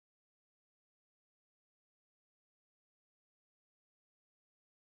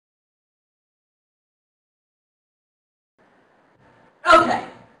Okay,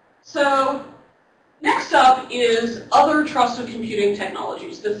 so next up is other trusted computing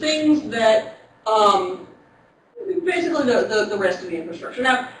technologies, the things that, basically the rest of the infrastructure.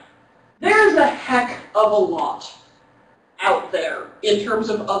 Now, there's a heck of a lot out there in terms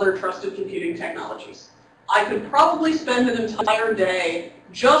of other trusted computing technologies. I could probably spend an entire day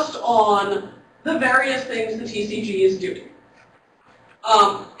just on the various things the TCG is doing.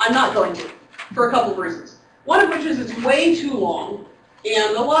 I'm not going to, for a couple of reasons. One of which is it's way too long,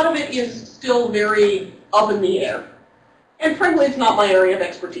 and a lot of it is still very up in the air. And frankly, it's not my area of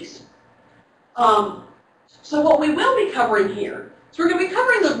expertise. So what we will be covering here, so we're going to be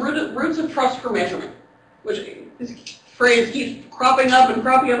covering the roots of trust for measurement, which this phrase keeps cropping up and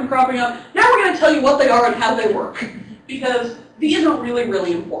cropping up and cropping up. Now we're going to tell you what they are and how they work, because these are really,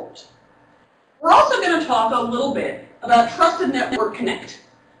 really important. We're also going to talk a little bit about Trusted Network Connect,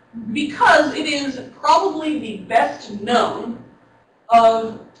 because it is probably the best known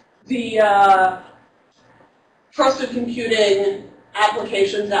of the trusted computing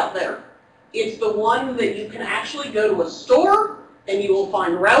applications out there. It's the one that you can actually go to a store and you will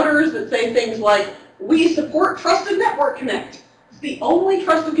find routers that say things like, "We support Trusted Network Connect." It's the only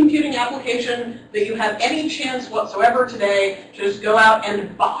trusted computing application that you have any chance whatsoever today to just go out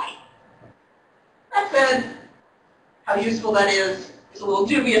and buy. That said, how useful that is a little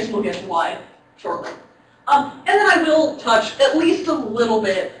dubious. We'll get to why shortly. And then I will touch at least a little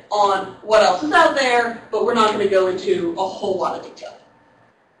bit on what else is out there, but we're not going to go into a whole lot of detail.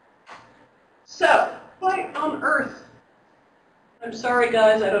 So, why on earth? I'm sorry,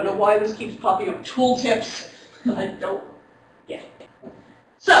 guys. I don't know why this keeps popping up. Tooltips. I don't get it.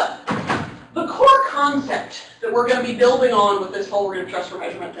 So, the core concept that we're going to be building on with this whole root of trust for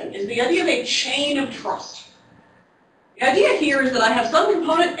measurement thing is the idea of a chain of trust. The idea here is that I have some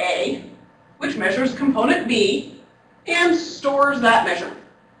component A, which measures component B, and stores that measurement.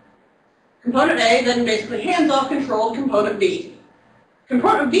 Component A then basically hands off control to component B.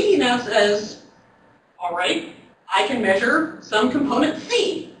 Component B now says, all right, I can measure some component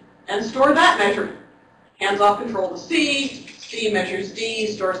C and store that measurement. Hands off control to C, C measures D,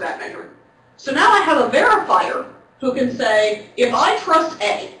 stores that measurement. So now I have a verifier who can say, if I trust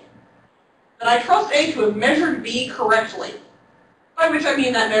A, then I trust A to have measured B correctly. By which I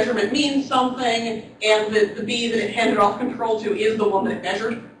mean that measurement means something, and the B that it handed off control to is the one that it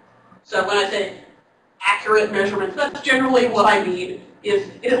measured. So when I say accurate measurements, that's generally what I mean, is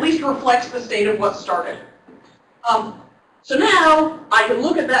it at least reflects the state of what started. So now I can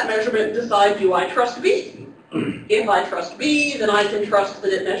look at that measurement and decide, do I trust B? If I trust B, then I can trust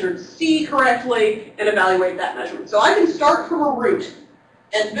that it measured C correctly and evaluate that measurement. So I can start from a root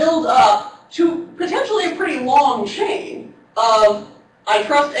and build up to potentially a pretty long chain of I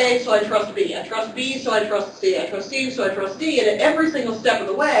trust A, so I trust B. I trust B, so I trust C. I trust C, so I trust D. And at every single step of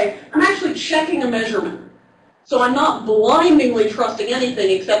the way, I'm actually checking a measurement. So I'm not blindingly trusting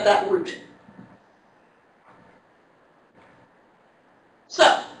anything except that root.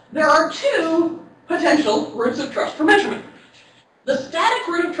 So there are two potential roots of trust for measurement. The static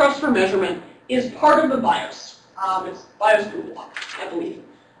root of trust for measurement is part of the BIOS. It's BIOS boot block, I believe.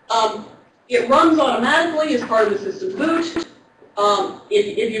 It runs automatically as part of the system boot.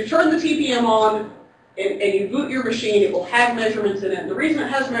 If you turn the TPM on and you boot your machine, it will have measurements in it. And the reason it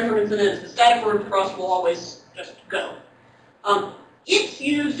has measurements in it is the static root of trust will always just go. It's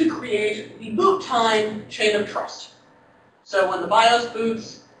used to create the boot time chain of trust. So when the BIOS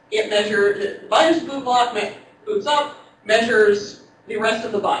boots, the BIOS boot block boots up, measures the rest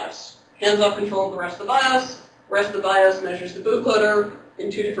of the BIOS. Hands off control of the rest of the BIOS. The rest of the BIOS measures the bootloader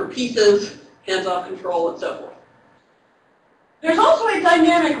in two different pieces, hands off control, and so forth. There's also a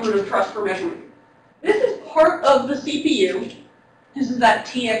dynamic root of trust for measurement. This is part of the CPU. This is that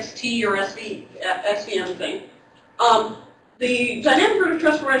TXT or SVM thing. The dynamic root of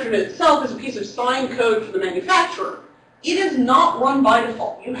trust for measurement itself is a piece of signed code for the manufacturer. It is not run by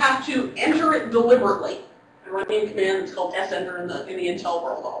default. You have to enter it deliberately. I run a command that's called sender in the Intel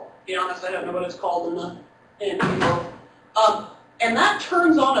world. I'll be honest, I don't know what it's called in the world. And that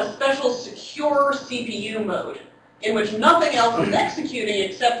turns on a special secure CPU mode in which nothing else is executing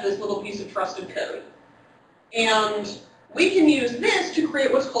except this little piece of trusted code. And we can use this to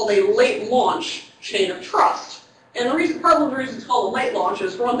create what's called a late launch chain of trust. And probably the reason it's called a late launch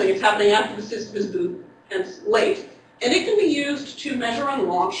is, for one thing, it's happening after the system is boot, hence late. And it can be used to measure and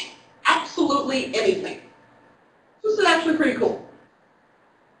launch absolutely anything. This is actually pretty cool.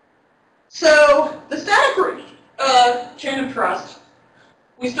 So the static root chain of trust,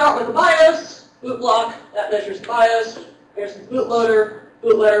 we start with the BIOS, boot block, that measures the BIOS, measures the bootloader,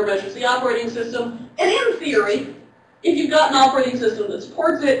 bootloader measures the operating system, and in theory, If you've got an operating system that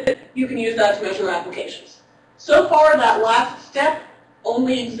supports it, you can use that to measure applications. So far, that last step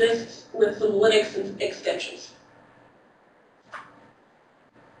only exists with some Linux extensions.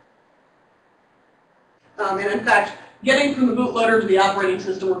 And in fact, getting from the bootloader to the operating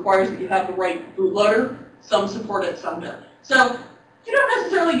system requires that you have the right bootloader. Some support it, some don't. So you don't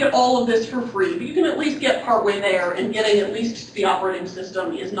necessarily get all of this for free, but you can at least get partway there, and getting at least to the operating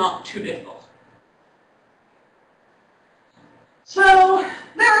system is not too difficult. So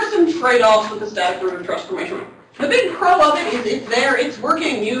there are some trade-offs with the static root of trust for measurement. The big pro of it is it's there, it's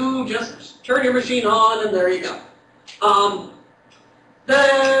working, you just turn your machine on, and there you go.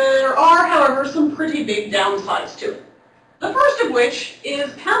 There are, however, some pretty big downsides to it. The first of which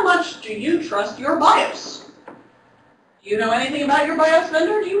is, how much do you trust your BIOS? Do you know anything about your BIOS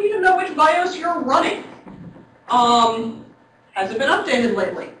vendor? Do you even know which BIOS you're running? Has it been updated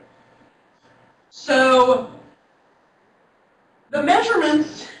lately? So the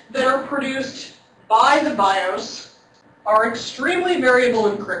measurements that are produced by the BIOS are extremely variable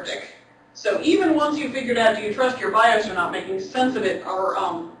and cryptic. So even once you figured out, do you trust your BIOS or not, making sense of it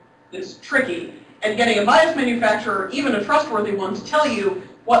is tricky. And getting a BIOS manufacturer, even a trustworthy one, to tell you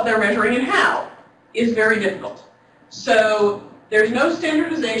what they're measuring and how is very difficult. So there's no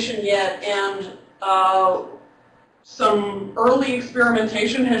standardization yet, and some early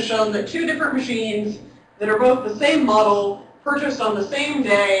experimentation has shown that two different machines that are both the same model, purchased on the same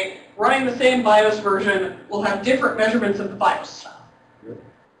day, running the same BIOS version, will have different measurements of the BIOS.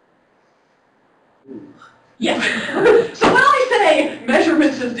 Yeah. So when I say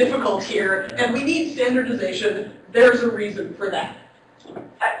measurements is difficult here, and we need standardization, there's a reason for that.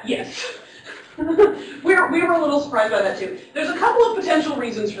 Yes. we were a little surprised by that too. There's a couple of potential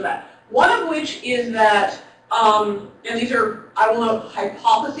reasons for that. One of which is that, and these are, I will note,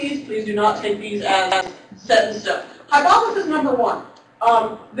 hypotheses. Please do not take these as set in stone. Hypothesis number one.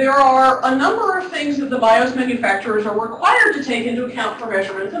 There are a number of things that the BIOS manufacturers are required to take into account for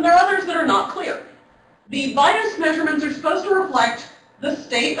measurements, and there are others that are not clear. The BIOS measurements are supposed to reflect the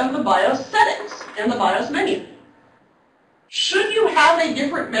state of the BIOS settings and the BIOS menu. Should you have a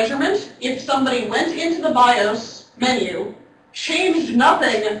different measurement if somebody went into the BIOS menu, changed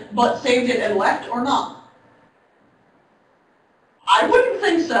nothing, but saved it and left, or not? I wouldn't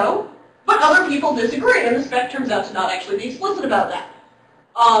think so, but other people disagree, and the spec turns out to not actually be explicit about that.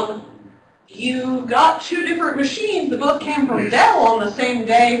 You got two different machines that both came from Dell on the same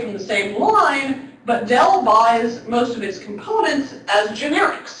day from the same line, but Dell buys most of its components as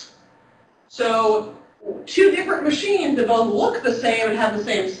generics. So two different machines that both look the same and have the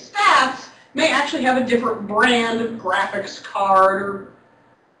same stats may actually have a different brand of graphics card, or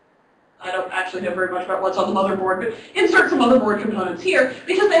I don't actually know very much about what's on the motherboard, but insert some motherboard components here,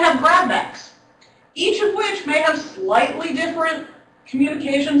 because they have grabbacks, each of which may have slightly different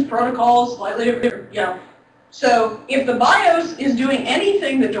communications protocols, slightly different, So if the BIOS is doing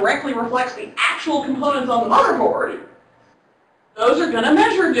anything that directly reflects the actual components on the motherboard, those are going to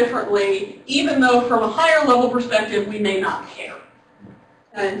measure differently, even though from a higher level perspective, we may not care.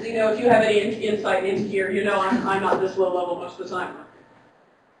 And if you have any insight into here, I'm not this low level most of the time.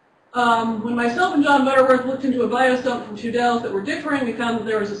 When myself and John Butterworth looked into a BIOS dump from two Dells that were differing, we found that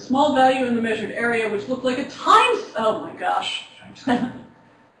there was a small value in the measured area which looked like a oh my gosh.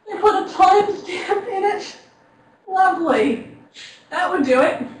 They put a timestamp in it. Lovely. That would do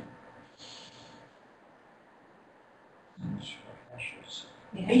it.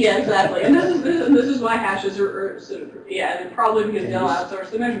 Yeah, exactly. And this is why hashes are sort of, and probably because Dell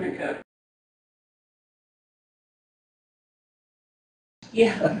outsourced the measurement code.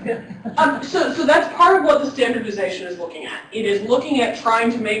 Yeah. So that's part of what the standardization is looking at. It is looking at trying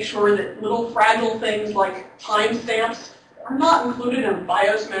to make sure that little fragile things like timestamps are not included in a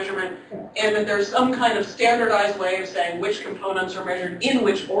BIOS measurement, and that there's some kind of standardized way of saying which components are measured in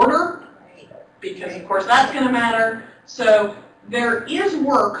which order, because of course that's going to matter. So there is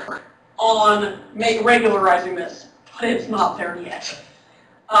work on regularizing this, but it's not there yet.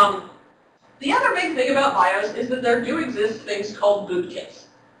 The other big thing about BIOS is that there do exist things called bootkits.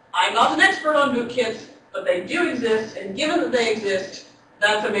 I'm not an expert on bootkits, but they do exist, and given that they exist,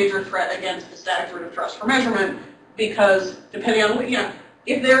 that's a major threat against the static root of trust for measurement, because depending on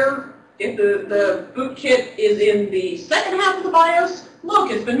if the bootkit is in the second half of the BIOS,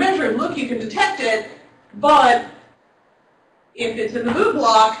 look, it's been measured, look, you can detect it, but if it's in the boot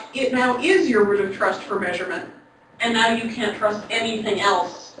block, it now is your root of trust for measurement, and now you can't trust anything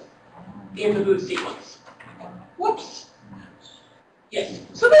else in the boot sequence. Whoops. Yes.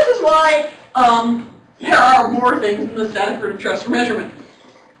 So this is why there are more things than the static root of trust for measurement.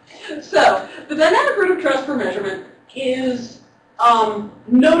 So the dynamic root of trust for measurement is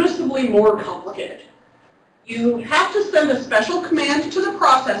noticeably more complicated. You have to send a special command to the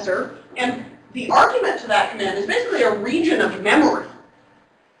processor, and the argument to that command is basically a region of memory.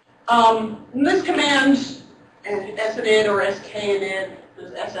 This command, sinit or skinit,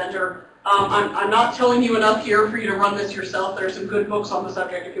 senter, I'm not telling you enough here for you to run this yourself. There are some good books on the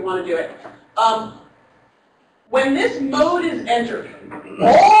subject if you want to do it. When this mode is entered,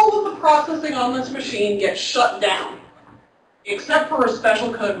 all of the processing on this machine gets shut down, except for a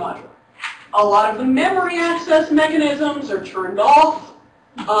special code module. A lot of the memory access mechanisms are turned off.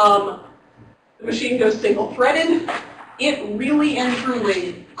 The machine goes single-threaded. It really and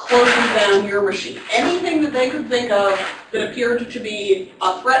truly closes down your machine. Anything that they could think of that appeared to be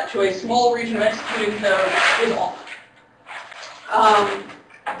a threat to a small region of executing code is off.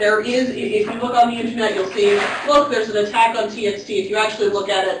 There is, if you look on the internet, you'll see, look, there's an attack on TXT. If you actually look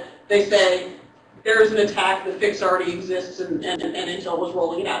at it, they say there's an attack, the fix already exists, and Intel was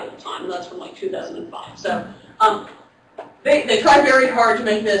rolling it out at the time, and that's from like 2005. So they tried very hard to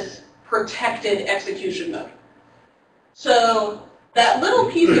make this protected execution mode. So that little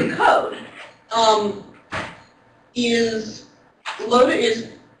piece of code is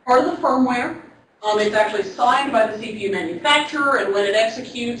part of the firmware. It's actually signed by the CPU manufacturer, and when it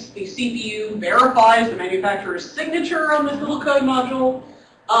executes, the CPU verifies the manufacturer's signature on this little code module.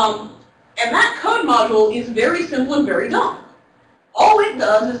 And that code module is very simple and very dumb. All it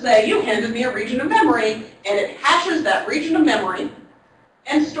does is say, you handed me a region of memory, and it hashes that region of memory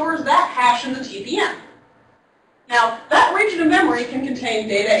and stores that hash in the TPM. Now, that region of memory can contain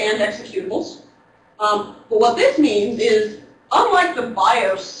data and executables. But what this means is, unlike the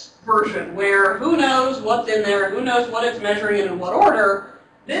BIOS version, where who knows what's in there, who knows what it's measuring and in what order,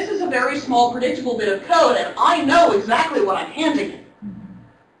 this is a very small, predictable bit of code, and I know exactly what I'm handing it.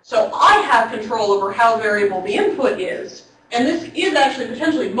 So I have control over how variable the input is, and this is actually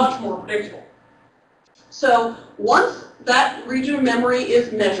potentially much more predictable. So once that region of memory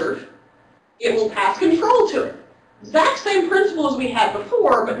is measured, it will pass control to it. Exact same principle as we had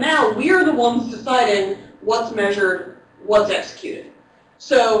before, but now we're the ones deciding what's measured, what's executed.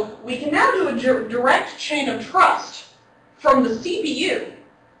 So we can now do a direct chain of trust from the CPU.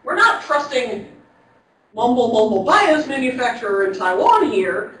 We're not trusting mumble BIOS manufacturer in Taiwan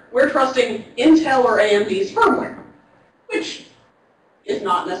here. We're trusting Intel or AMD's firmware, which is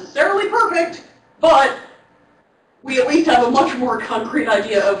not necessarily perfect, but we at least have a much more concrete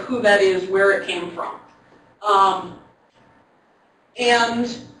idea of who that is, where it came from.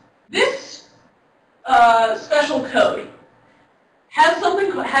 And this special code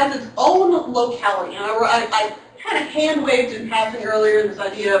has its own locality. And I kind of hand-waved in passing earlier this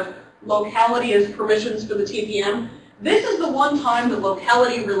idea of locality as permissions for the TPM. This is the one time that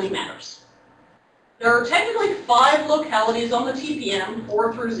locality really matters. There are technically 5 localities on the TPM,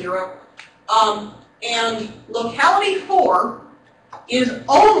 4 through 0. And locality 4 is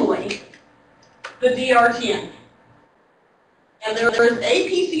only the DRTM. And there is a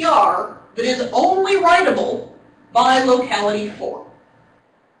PCR that is only writable by locality 4.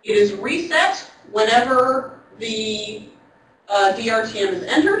 It is reset whenever the DRTM is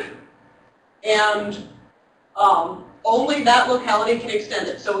entered, and only that locality can extend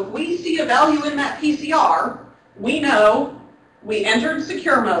it. So if we see a value in that PCR, we know we entered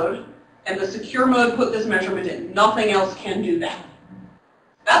secure mode, and the secure mode put this measurement in. Nothing else can do that.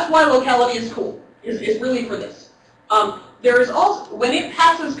 That's why locality is cool, is really for this. There is also, when it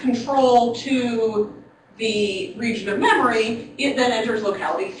passes control to the region of memory, it then enters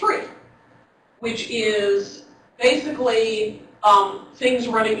locality 3, which is basically things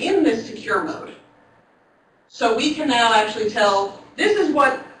running in this secure mode. So we can now actually tell, this is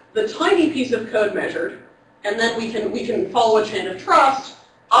what the tiny piece of code measured, and then we can follow a chain of trust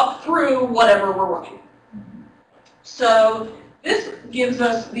up through whatever we're running. So this gives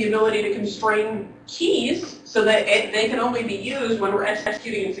us the ability to constrain keys so that they can only be used when we're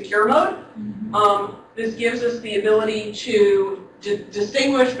executing in secure mode. This gives us the ability to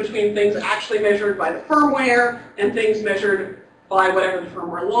distinguish between things actually measured by the firmware and things measured by whatever the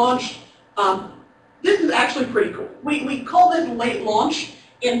firmware launched. This is actually pretty cool. We call this late launch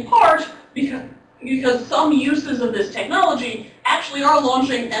in part because some uses of this technology actually are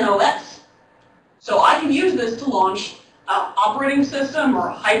launching an OS. So I can use this to launch an operating system or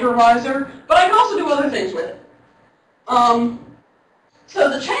a hypervisor, but I can also do other things with it. So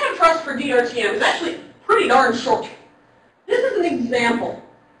the chain of trust for DRTM is actually pretty darn short. This is an example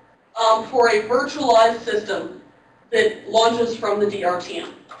for a virtualized system that launches from the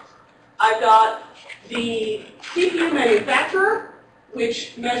DRTM. I've got the CPU manufacturer,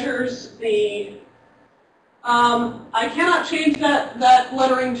 which measures the I cannot change that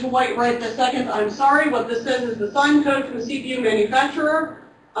lettering to white right this second. I'm sorry. What this says is the sign code from the CPU manufacturer,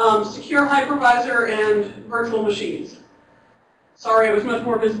 secure hypervisor, and virtual machines. Sorry, it was much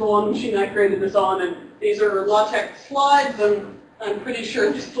more visible on the machine I created this on, and these are LaTeX slides, and I'm pretty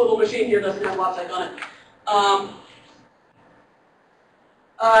sure this little machine here doesn't have LaTeX on it.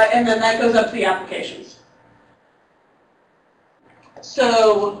 And then that goes up to the applications.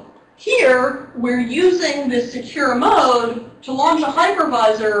 So here, we're using this secure mode to launch a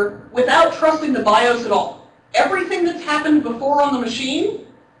hypervisor without trusting the BIOS at all. Everything that's happened before on the machine,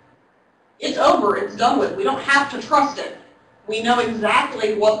 it's over, it's done with. We don't have to trust it. We know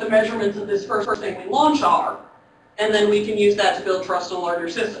exactly what the measurements of this first thing we launch are, and then we can use that to build trust in a larger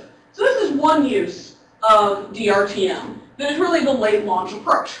system. So this is one use of DRTM that is really the late launch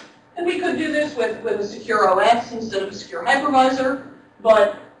approach. And we could do this with a secure OS instead of a secure hypervisor,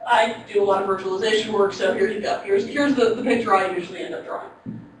 but I do a lot of virtualization work, so here you go. Here's the picture I usually end up drawing.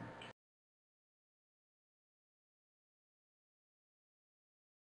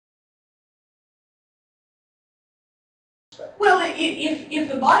 Well, if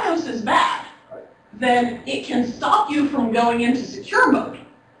the BIOS is bad, then it can stop you from going into secure mode.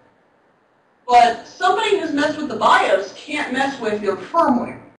 But somebody who's messed with the BIOS can't mess with your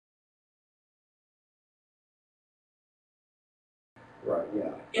firmware. Right,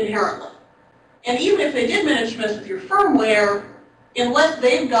 yeah. Inherently. And even if they did manage to mess with your firmware, unless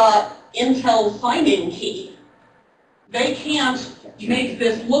they've got Intel signing key, they can't make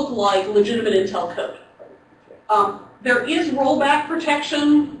this look like legitimate Intel code. There is rollback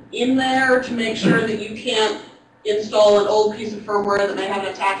protection in there to make sure that you can't install an old piece of firmware that may have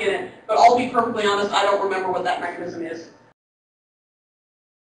an attack in it. But I'll be perfectly honest, I don't remember what that mechanism is.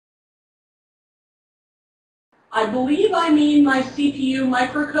 I believe I mean my CPU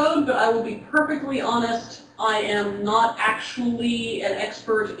microcode, but I will be perfectly honest, I am not actually an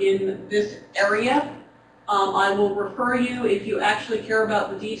expert in this area. I will refer you, if you actually care about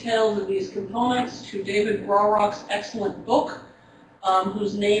the details of these components, to David Brawrock's excellent book,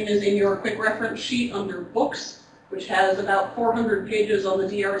 whose name is in your quick reference sheet under books, which has about 400 pages on the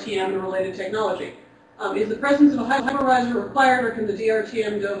DRTM and related technology. Is the presence of a hypervisor required, or can the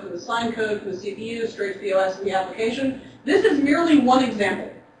DRTM go from the sign code from the CPU straight to the OS and the application? This is merely one example.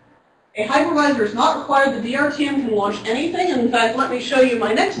 A hypervisor is not required. The DRTM can launch anything. And in fact, let me show you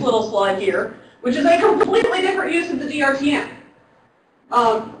my next little slide here, which is a completely different use of the DRTM.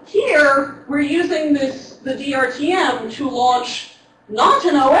 Here, we're using the DRTM to launch not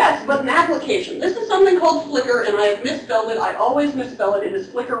an OS, but an application. This is something called Flickr, and I have misspelled it. I always misspell it. It is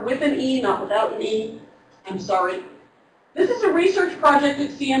Flickr with an E, not without an E. I'm sorry. This is a research project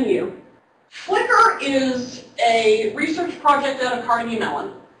at CMU. Flickr is a research project out of Carnegie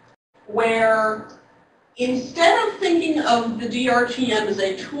Mellon, where instead of thinking of the DRTM as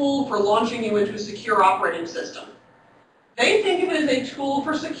a tool for launching you into a secure operating system, they think of it as a tool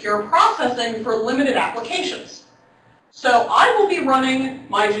for secure processing for limited applications. So I will be running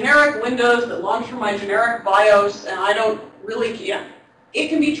my generic Windows that launch from my generic BIOS, and I don't really care. It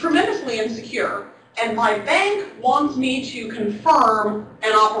can be tremendously insecure, and my bank wants me to confirm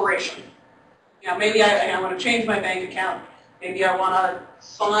an operation. You know, maybe I want to change my bank account. Maybe I want to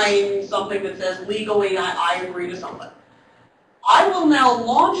sign something that says legally I agree to something. I will now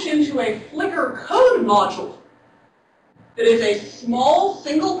launch into a Flickr code module that is a small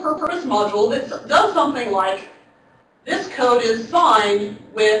single-purpose module that does something like, this code is signed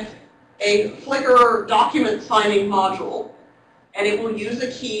with a Flickr document signing module, and it will use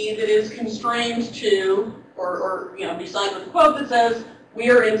a key that is constrained to, or be signed with a quote that says, we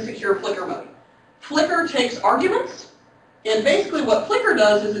are in secure Flickr mode. Flickr takes arguments. And basically what Flickr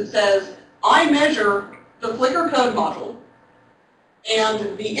does is it says, I measure the Flickr code module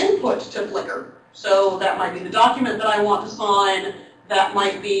and the input to Flickr. So that might be the document that I want to sign. That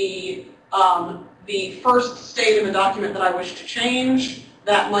might be the first state of a document that I wish to change.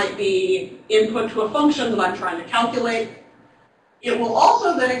 That might be input to a function that I'm trying to calculate. It will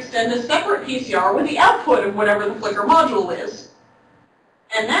also then extend a separate PCR with the output of whatever the Flickr module is.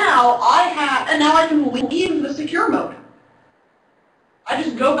 And now I can leave the secure mode. I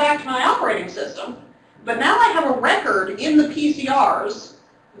just go back to my operating system, but now I have a record in the PCRs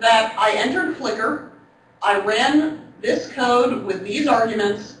that I entered Flickr, I ran this code with these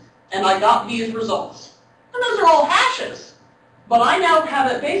arguments, and I got these results. And those are all hashes. But I now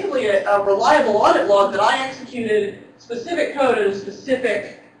have basically a reliable audit log that I executed specific code in a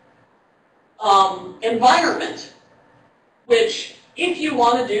specific environment, which if you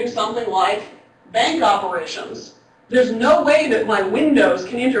want to do something like bank operations, there's no way that my Windows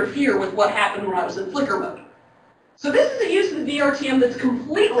can interfere with what happened when I was in Flickr mode. So this is a use of the DRTM that's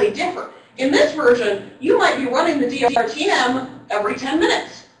completely different. In this version, you might be running the DRTM every 10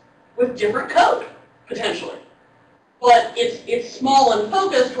 minutes with different code, potentially. But it's small and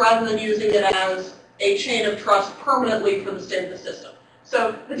focused rather than using it as a chain of trust permanently for the state of the system.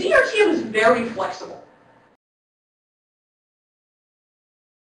 So the DRTM is very flexible.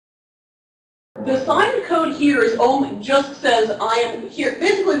 The signed code here is only just says I am here.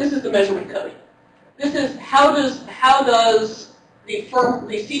 Basically, this is the measurement code. This is how does the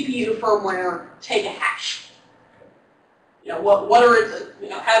CPU firmware take a hash? You know, what are its, you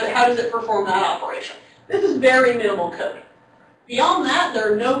know, how does it perform that operation? This is very minimal code. Beyond that,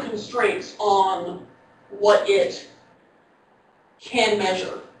 there are no constraints on what it can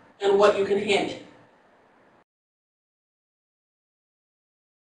measure and what you can hand it.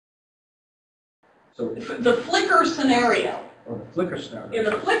 So the flicker scenario. Oh, the flicker scenario. In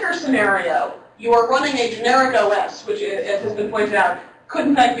the flicker scenario, you are running a generic OS, which, as has been pointed out, could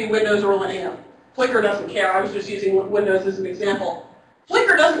in fact be Windows or Linux. Flicker doesn't care. I was just using Windows as an example.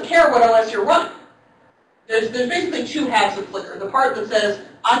 Flicker doesn't care what OS you're running. There's basically two halves of Flicker. The part that says,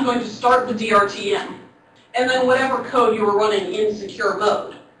 I'm going to start the DRTM, and then whatever code you were running in secure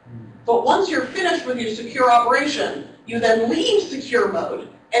mode. But once you're finished with your secure operation, you then leave secure mode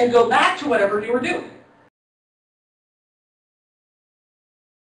and go back to whatever you were doing.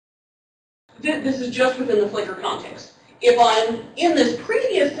 This is just within the Flicker context. If I'm in this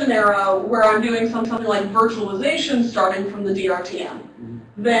previous scenario where I'm doing something like virtualization starting from the DRTM,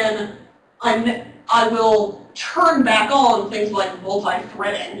 then I will turn back on things like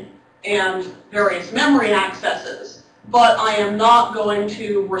multi-threading and various memory accesses, but I am not going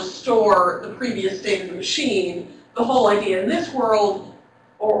to restore the previous state of the machine. The whole idea in this world,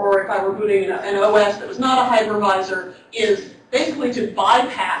 or if I were booting an OS that was not a hypervisor, is basically to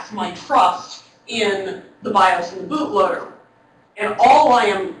bypass my trust in the BIOS and the bootloader. And all I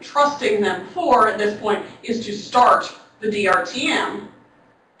am trusting them for at this point is to start the DRTM.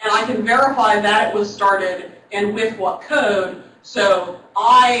 And I can verify that it was started and with what code. So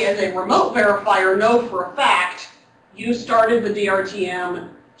I, as a remote verifier, know for a fact you started the DRTM,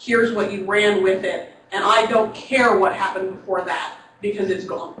 here's what you ran with it, and I don't care what happened before that because it's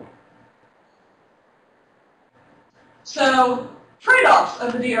gone. So, trade-offs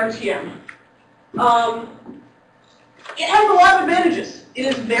of the DRTM. It has a lot of advantages. It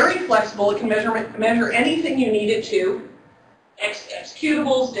is very flexible. It can measure anything you need it to.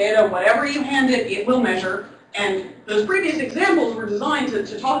 Executables, data, whatever you hand it, it will measure. And those previous examples were designed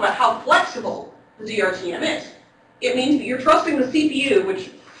to talk about how flexible the DRTM is. It means that you're trusting the CPU, which,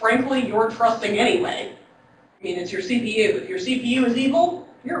 frankly, you're trusting anyway. I mean, it's your CPU. If your CPU is evil,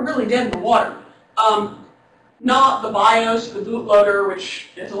 you're really dead in the water. Not the BIOS, the bootloader, which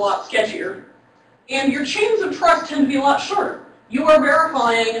is a lot sketchier. And your chains of trust tend to be a lot shorter. You are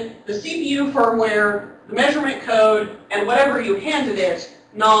verifying the CPU firmware, the measurement code, and whatever you handed it,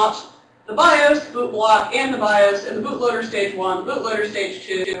 not the BIOS, boot block, and the BIOS, and the bootloader stage 1, bootloader stage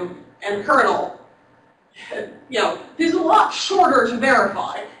 2, and kernel. You know, this is a lot shorter to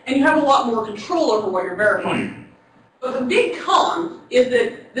verify, and you have a lot more control over what you're verifying. But the big con is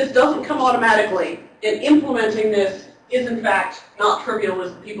that this doesn't come automatically, and implementing this is in fact not trivial,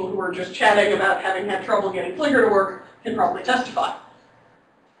 as the people who are just chatting about having had trouble getting Flicker to work can probably testify.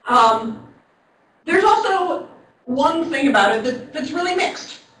 There's also one thing about it that's really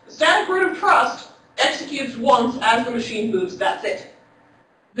mixed. The static root of trust executes once as the machine moves, that's it.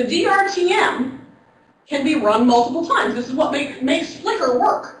 The DRTM can be run multiple times. This is what makes Flicker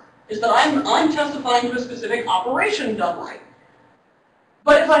work, is that I'm testifying to a specific operation done right.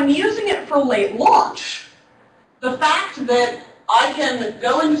 But if I'm using it for late launch, the fact that I can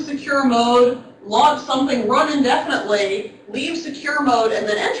go into secure mode, log something, run indefinitely, leave secure mode, and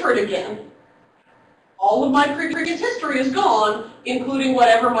then enter it again, all of my previous history is gone, including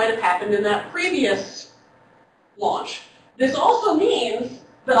whatever might have happened in that previous launch. This also means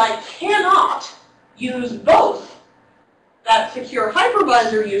that I cannot use both that secure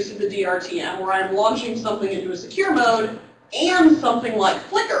hypervisor use of the DRTM, where I'm launching something into a secure mode, and something like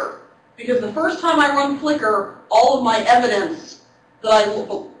Flicker, because the first time I run Flicker, all of my evidence that I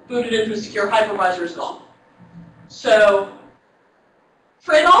booted into a secure hypervisor is gone. So,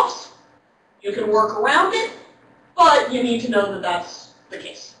 trade-offs. You can work around it, but you need to know that that's the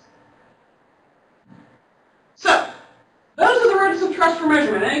case. So, those are the roots of trust for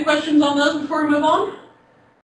measurement. Any questions on those before we move on?